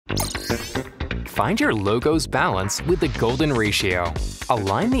Find your logo's balance with the golden ratio.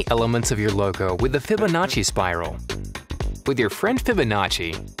 Align the elements of your logo with the Fibonacci spiral. With your friend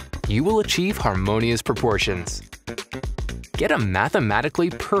Fibonacci, you will achieve harmonious proportions. Get a mathematically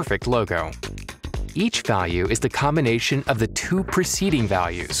perfect logo. Each value is the combination of the two preceding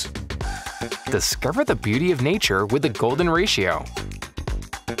values. Discover the beauty of nature with the golden ratio.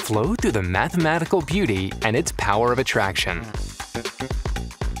 Flow through the mathematical beauty and its power of attraction.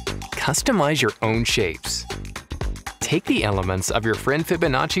 Customize your own shapes. Take the elements of your friend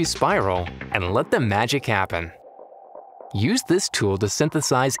Fibonacci's spiral and let the magic happen. Use this tool to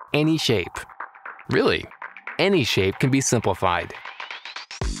synthesize any shape. Really, any shape can be simplified.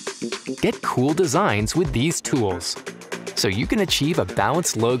 Get cool designs with these tools, so you can achieve a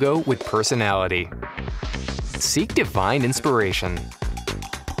balanced logo with personality. Seek divine inspiration.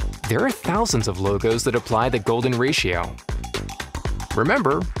 There are thousands of logos that apply the golden ratio.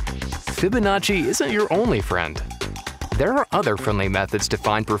 Remember, Fibonacci isn't your only friend. There are other friendly methods to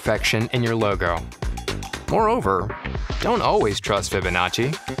find perfection in your logo. Moreover, don't always trust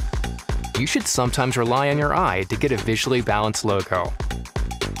Fibonacci. You should sometimes rely on your eye to get a visually balanced logo.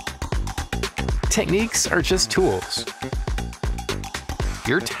 Techniques are just tools.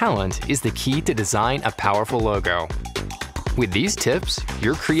 Your talent is the key to design a powerful logo. With these tips,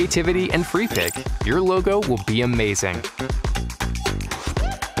 your creativity and Freepik, your logo will be amazing.